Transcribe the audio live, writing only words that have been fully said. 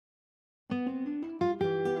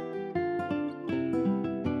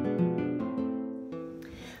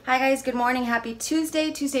Hi guys, good morning, happy Tuesday.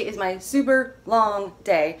 Tuesday is my super long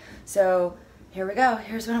day. So here we go,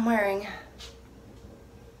 here's what I'm wearing.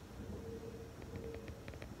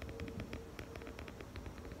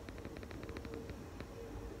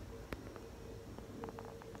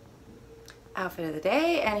 Outfit of the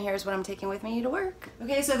day, and here's what I'm taking with me to work.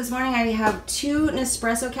 Okay, so this morning I have 2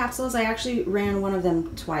 Nespresso capsules. I actually ran one of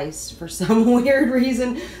them twice for some weird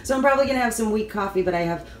reason, so I'm probably gonna have some weak coffee, but I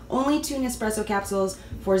have only 2 Nespresso capsules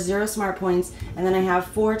for 0 smart points, and then I have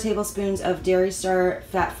 4 tablespoons of Dairy Star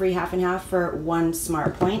fat-free half and half for 1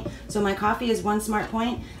 smart point. So my coffee is 1 smart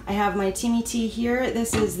point. I have my Teamy tea here.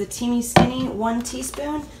 This is the Teamy Skinny, 1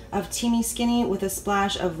 teaspoon of Teamy Skinny with a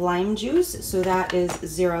splash of lime juice, so that is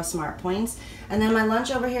 0 smart points. And then my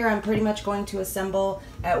lunch over here I'm pretty much going to assemble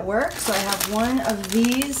at work. So I have one of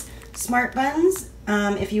these smart buns.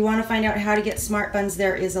 If you want to find out how to get smart buns,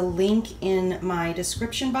 there is a link in my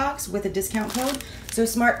description box with a discount code. So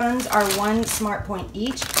smart buns are 1 smart point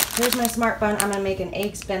each. Here's my smart bun. I'm going to make an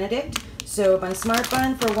Eggs Benedict. So my smart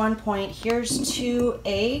bun for 1 point, here's 2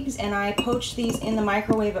 eggs, and I poach these in the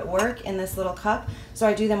microwave at work in this little cup. So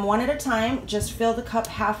I do them one at a time, just fill the cup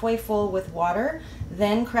halfway full with water,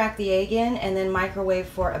 then crack the egg in, and then microwave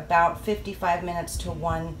for about 55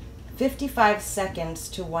 seconds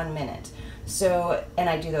to 1 minute. So, and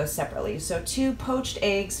I do those separately. So 2 poached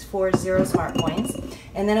eggs for 0 smart points.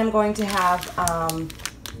 And then I'm going to have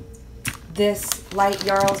this light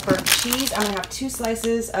Jarlsberg cheese. I'm gonna have 2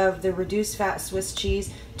 slices of the reduced fat Swiss cheese.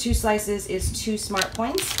 2 slices is 2 smart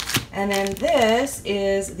points. And then this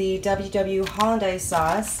is the WW Hollandaise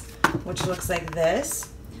sauce, which looks like this.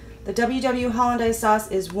 The WW Hollandaise sauce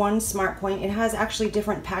is 1 smart point. It has actually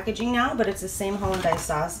different packaging now, but it's the same Hollandaise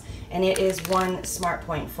sauce, and it is 1 smart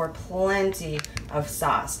point for plenty of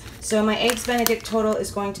sauce. So my Eggs Benedict total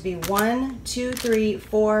is going to be 1, 2, 3,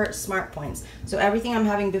 4 smart points. So everything I'm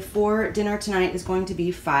having before dinner tonight is going to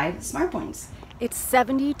be 5 smart points. It's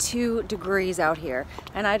 72 degrees out here,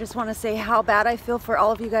 and I just want to say how bad I feel for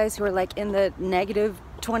all of you guys who are like in the negative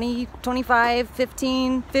 20, 25,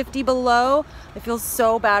 15, 50 below. I feel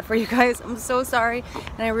so bad for you guys. I'm so sorry,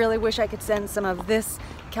 and I really wish I could send some of this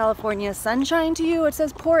California sunshine to you. It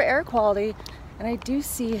says poor air quality, and I do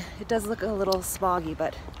see it does look a little smoggy,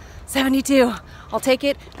 but 72, I'll take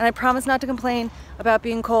it, and I promise not to complain about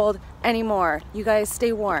being cold anymore. You guys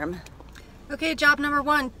stay warm. Okay, job number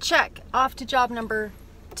 1, check. Off to job number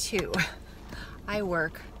 2. I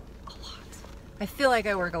work a lot. I feel like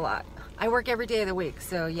I work a lot. I work every day of the week,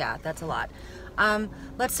 so yeah, that's a lot.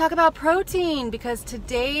 Let's talk about protein, because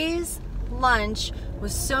today's lunch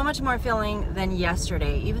was so much more filling than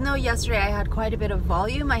yesterday. Even though yesterday I had quite a bit of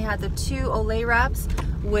volume, I had the 2 Olay wraps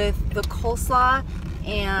with the coleslaw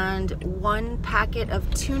and 1 packet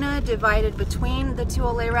of tuna divided between the 2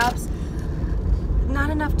 Olay wraps. Not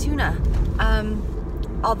enough tuna.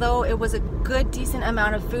 Although it was a good, decent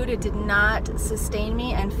amount of food, it did not sustain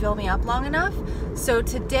me and fill me up long enough. So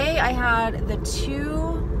today I had the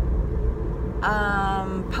 2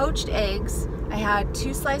 poached eggs, I had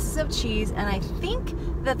 2 slices of cheese, and I think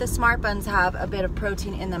that the smart buns have a bit of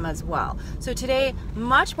protein in them as well. So today,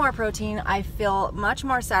 much more protein. I feel much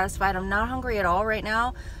more satisfied. I'm not hungry at all right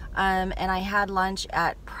now. And I had lunch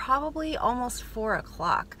at probably almost 4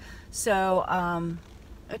 o'clock. So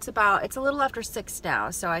it's a little after 6 now,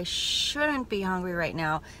 so I shouldn't be hungry right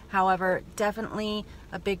now. However, definitely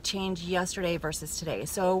a big change yesterday versus today.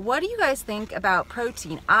 So what do you guys think about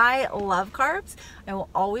protein? I love carbs. I will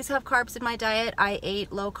always have carbs in my diet. I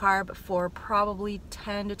ate low carb for probably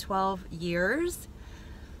 10 to 12 years.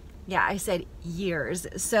 Yeah, I said years.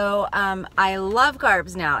 So I love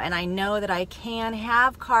carbs now, and I know that I can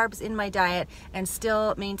have carbs in my diet and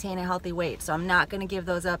still maintain a healthy weight. So I'm not going to give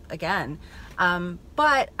those up again.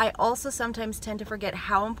 But I also sometimes tend to forget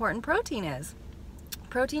how important protein is.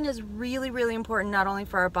 Protein is really, really important, not only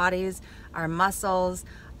for our bodies, our muscles,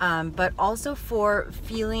 but also for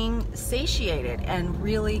feeling satiated and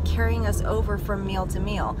really carrying us over from meal to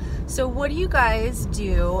meal. So what do you guys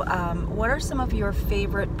do? What are some of your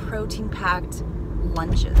favorite protein-packed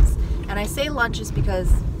lunches? And I say lunches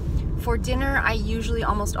because for dinner, I usually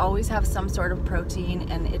almost always have some sort of protein,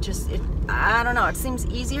 and I don't know, it seems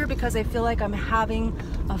easier because I feel like I'm having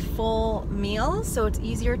a full meal, so it's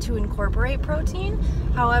easier to incorporate protein.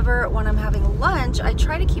 However, when I'm having lunch, I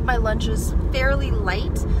try to keep my lunches fairly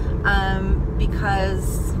light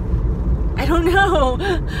because I don't know,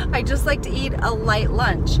 I just like to eat a light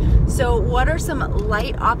lunch. So what are some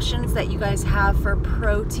light options that you guys have for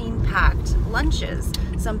protein-packed lunches?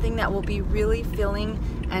 Something that will be really filling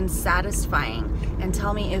and satisfying. And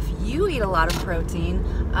tell me if you eat a lot of protein.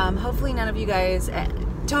 Hopefully none of you guys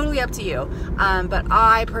totally up to you. But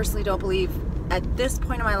I personally don't believe at this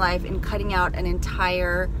point in my life in cutting out an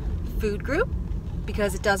entire food group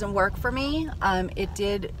because it doesn't work for me.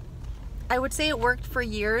 I would say it worked for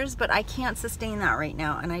years, but I can't sustain that right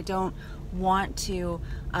now, and I don't want to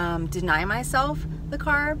deny myself the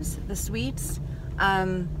carbs, the sweets,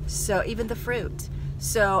 so even the fruit.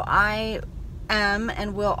 So I am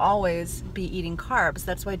and will always be eating carbs.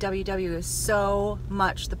 That's why WW is so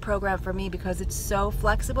much the program for me, because it's so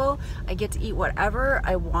flexible. I get to eat whatever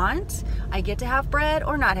I want. I get to have bread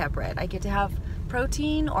or not have bread. I get to have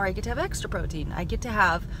protein or I get to have extra protein. I get to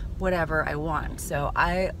have whatever I want. So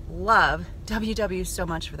I love WW so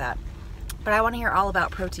much for that. But I want to hear all about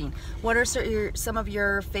protein. What are some of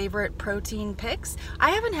your favorite protein picks? I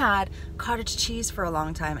haven't had cottage cheese for a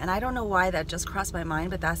long time, and I don't know why that just crossed my mind,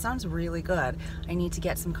 but that sounds really good. I need to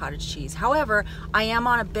get some cottage cheese. However, I am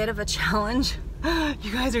on a bit of a challenge.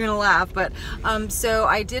 You guys are gonna laugh, but so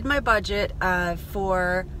I did my budget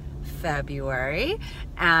for February,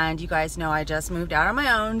 and you guys know I just moved out on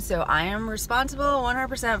my own, so I am responsible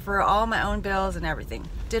 100% for all my own bills and everything.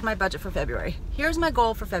 Did my budget for February. Here's my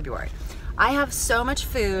goal for February. I have so much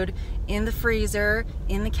food in the freezer,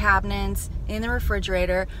 in the cabinets, in the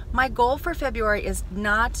refrigerator. My goal for February is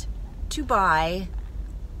not to buy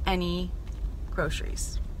any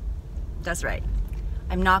groceries. That's right.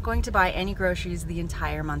 I'm not going to buy any groceries the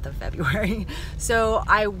entire month of February. So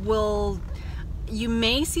you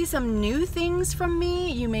may see some new things from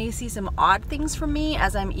me. You may see some odd things from me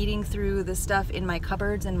as I'm eating through the stuff in my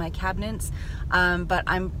cupboards and my cabinets. But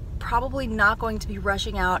I'm probably not going to be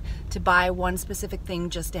rushing out to buy one specific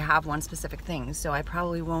thing just to have one specific thing. So I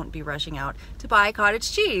probably won't be rushing out to buy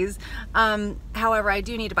cottage cheese. However, I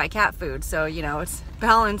do need to buy cat food. So, you know, it's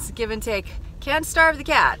balance, give and take. Can't starve the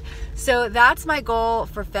cat. So that's my goal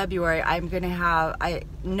for February. I'm gonna have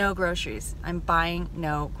no groceries. I'm buying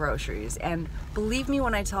no groceries. And believe me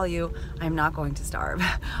when I tell you, I'm not going to starve.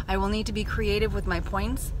 I will need to be creative with my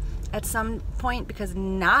points at some point, because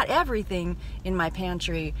not everything in my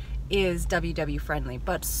pantry is WW friendly,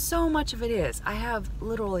 but so much of it is. I have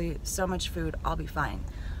literally so much food, I'll be fine.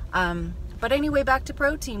 But anyway, back to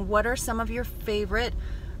protein. What are some of your favorite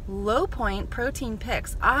low point protein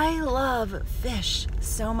picks? I love fish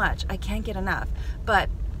so much. I can't get enough. But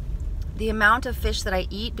the amount of fish that I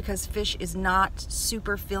eat, because fish is not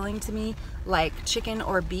super filling to me like chicken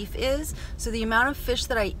or beef is, so the amount of fish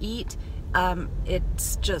that I eat,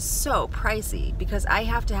 it's just so pricey, because I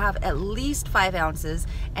have to have at least 5 ounces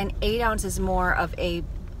and 8 ounces more of a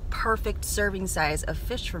perfect serving size of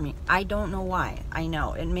fish for me. I don't know why. I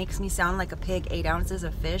know it makes me sound like a pig, 8 ounces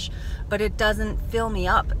of fish, but it doesn't fill me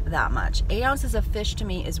up that much. 8 ounces of fish to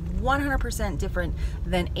me is 100% different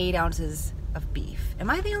than 8 ounces of beef. Am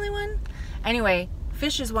I the only one? Anyway,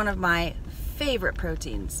 fish is one of my favorite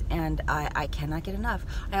proteins, and I cannot get enough.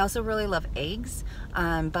 I also really love eggs,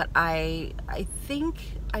 but I think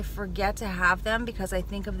I forget to have them because I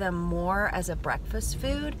think of them more as a breakfast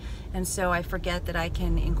food, and so I forget that I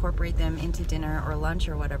can incorporate them into dinner or lunch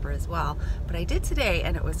or whatever as well. But I did today,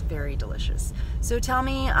 and it was very delicious. So tell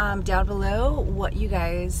me down below what you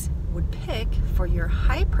guys would pick for your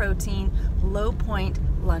high protein, low point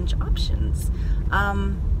lunch options.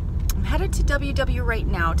 I'm headed to WW right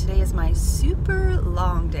now. Today is my super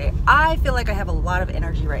long day. I feel like I have a lot of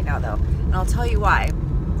energy right now though, and I'll tell you why.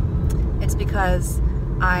 It's because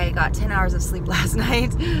I got 10 hours of sleep last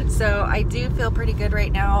night, so I do feel pretty good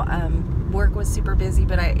right now. Work was super busy,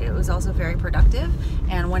 but it was also very productive,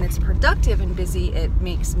 and when it's productive and busy, it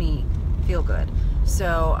makes me feel good.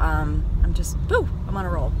 So I'm on a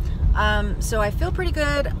roll. So I feel pretty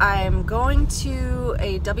good. I'm going to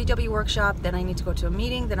a WW workshop, then I need to go to a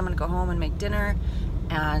meeting, then I'm gonna go home and make dinner,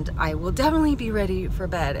 and I will definitely be ready for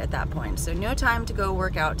bed at that point. So no time to go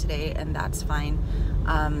work out today, and that's fine.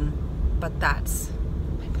 But that's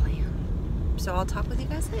my plan. So I'll talk with you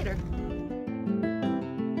guys later.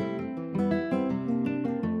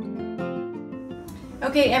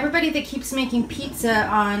 Okay, everybody that keeps making pizza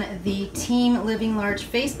on the Team Living Large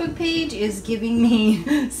Facebook page is giving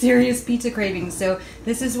me serious pizza cravings. So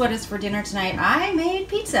this is what is for dinner tonight. I made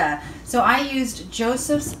pizza. So I used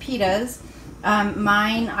Joseph's pitas.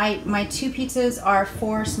 My 2 pizzas are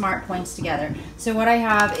 4 Smart Points together. So what I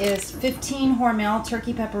have is 15 Hormel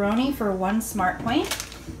turkey pepperoni for 1 Smart Point.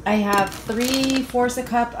 I have 3/4 a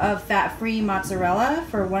cup of fat-free mozzarella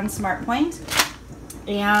for 1 Smart Point.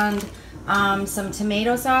 And some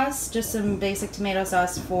tomato sauce, just some basic tomato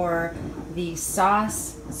sauce for the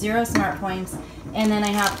sauce, 0 Smart Points. And then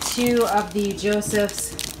I have 2 of the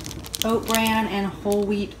Joseph's oat bran and whole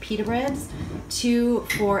wheat pita breads. 2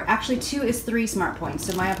 for, actually 2 is 3 smart points,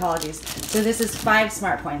 so my apologies. So this is 5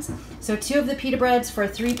 smart points. So 2 of the pita breads for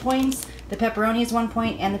 3 points, the pepperoni is 1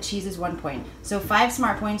 point, and the cheese is 1 point. So 5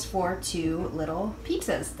 smart points for 2 little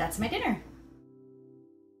pizzas. That's my dinner.